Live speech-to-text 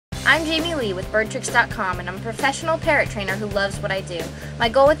I'm Jamie Lee with BirdTricks.com, and I'm a professional parrot trainer who loves what I do. My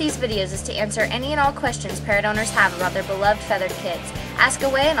goal with these videos is to answer any and all questions parrot owners have about their beloved feathered kids. Ask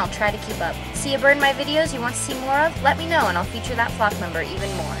away and I'll try to keep up. See a bird in my videos you want to see more of? Let me know and I'll feature that flock member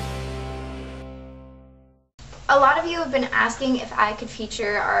even more. A lot of you have been asking if I could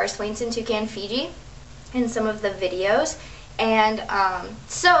feature our Swainson Toucan Fiji in some of the videos. And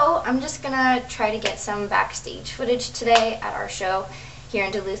so I'm just gonna try to get some backstage footage today at our show here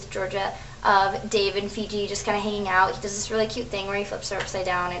in Duluth, Georgia, of Dave and Fiji just kind of hanging out. He does this really cute thing where he flips her upside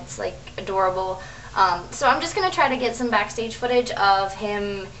down. It's like adorable. So I'm just gonna try to get some backstage footage of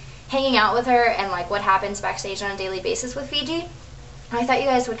him hanging out with her and like what happens backstage on a daily basis with Fiji. I thought you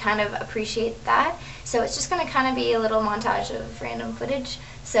guys would kind of appreciate that. So it's just gonna kind of be a little montage of random footage.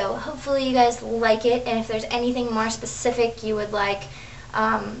 So hopefully you guys like it, and if there's anything more specific you would like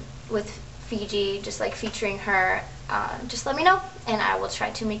with Fiji, just like featuring her, just let me know and I will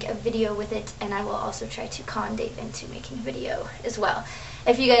try to make a video with it, and I will also try to con Dave into making a video as well.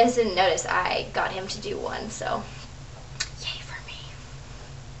 If you guys didn't notice, I got him to do one, so yay for me.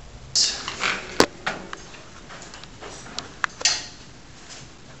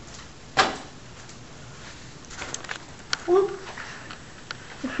 Whoop.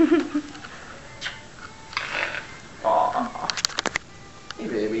 Aww. Hey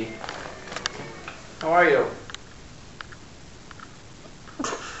baby. How are you?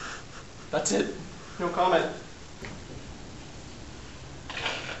 That's it. No comment.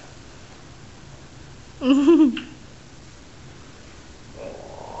 Aww.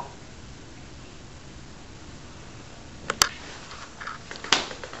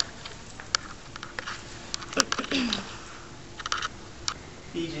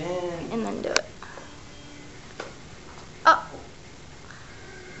 Bijan. And then do it. Oh!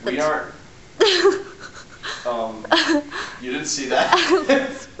 We aren't. You didn't see that?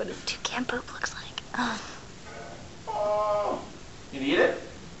 That's what a toucan poop looks like. Oh. You'd eat it?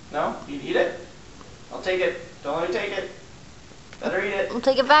 No? You'd eat it? I'll take it. Don't let me take it. Better eat it. I'll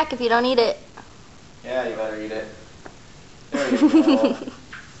take it back if you don't eat it. Yeah, you better eat it. There you go.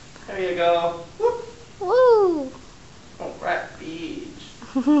 There you go. Whoop. Woo! Oh, rat beach.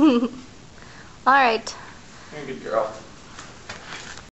 Alright. You're a good girl.